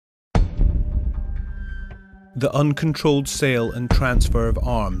The uncontrolled sale and transfer of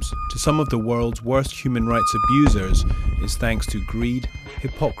arms to some of the world's worst human rights abusers is thanks to greed,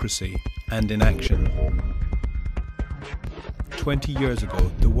 hypocrisy, and inaction. 20 years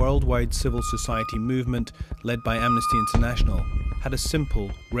ago, the worldwide civil society movement, led by Amnesty International, had a simple,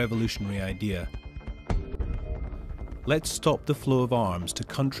 revolutionary idea. Let's stop the flow of arms to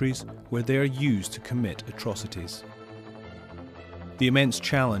countries where they are used to commit atrocities. The immense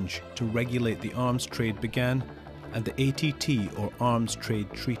challenge to regulate the arms trade began, and the ATT, or Arms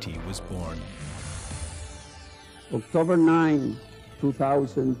Trade Treaty, was born. October 9,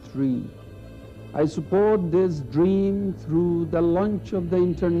 2003. I support this dream through the launch of the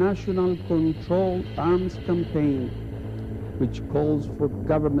International Controlled Arms Campaign, which calls for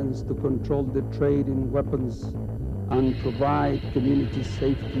governments to control the trade in weapons and provide community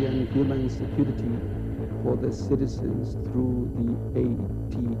safety and human security for the citizens through the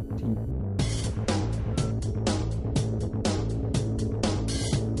ATT.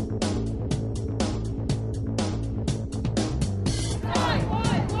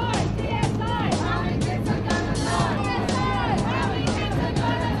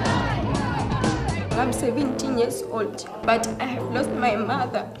 I'm 17 years old, but I have lost my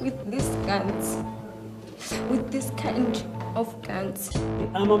mother with these guns, with this kind of guns. The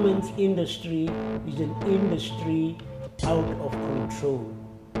armaments industry is an industry out of control.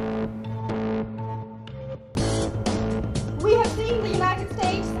 We have seen the United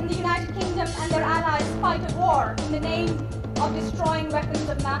States and the United Kingdom and their allies fight a war in the name of destroying weapons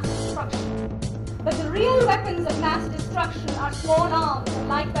of mass destruction. But the real weapons of mass destruction are small arms and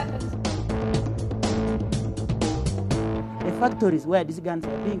light weapons. The factories where these guns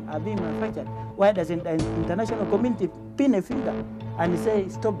are being manufactured, why doesn't the international community pin a finger and say,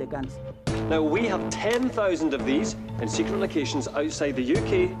 stop the guns? Now, we have 10,000 of these in secret locations outside the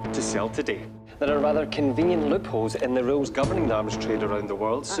UK to sell today. There are rather convenient loopholes in the rules governing the arms trade around the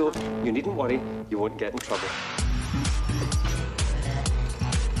world, so you needn't worry, you won't get in trouble.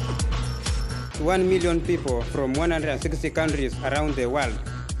 1 million people from 160 countries around the world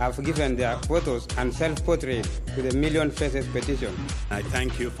have given their photos and self-portrait to the Million Faces petition. I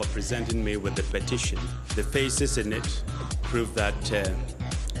thank you for presenting me with the petition. The faces in it prove that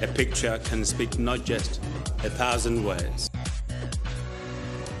a picture can speak not just 1,000 words.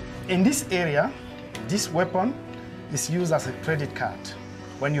 In this area, this weapon is used as a credit card.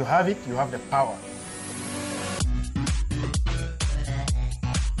 When you have it, you have the power.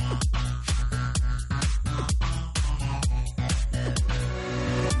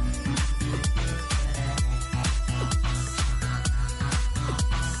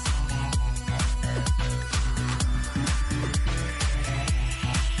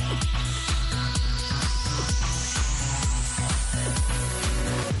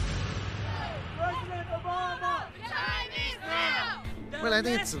 Well, I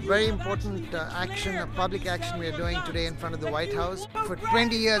think it's a very important action, a public action we are doing today in front of the White House. For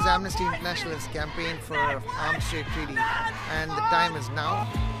 20 years, Amnesty International has campaigned for an arms trade treaty, and the time is now.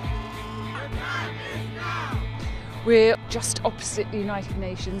 We're just opposite the United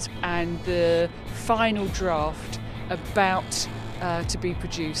Nations and the final draft about to be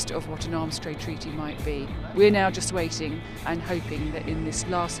produced of what an arms trade treaty might be. We're now just waiting and hoping that in this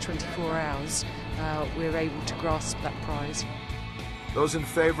last 24 hours we're able to grasp that prize. Those in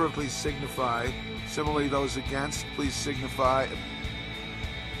favor, please signify. Similarly, those against, please signify.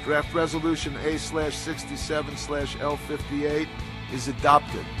 Draft Resolution A/67/L58 is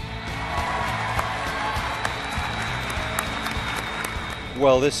adopted.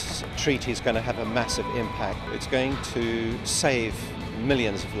 Well, this treaty is going to have a massive impact. It's going to save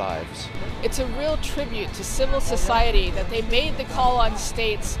millions of lives. It's a real tribute to civil society that they made the call on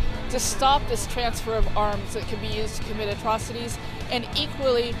states to stop this transfer of arms that can be used to commit atrocities, and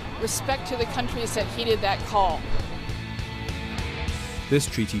equally respect to the countries that heeded that call. This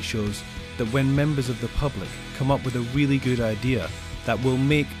treaty shows that when members of the public come up with a really good idea that will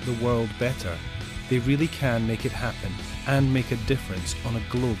make the world better, they really can make it happen and make a difference on a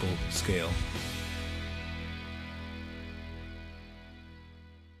global scale.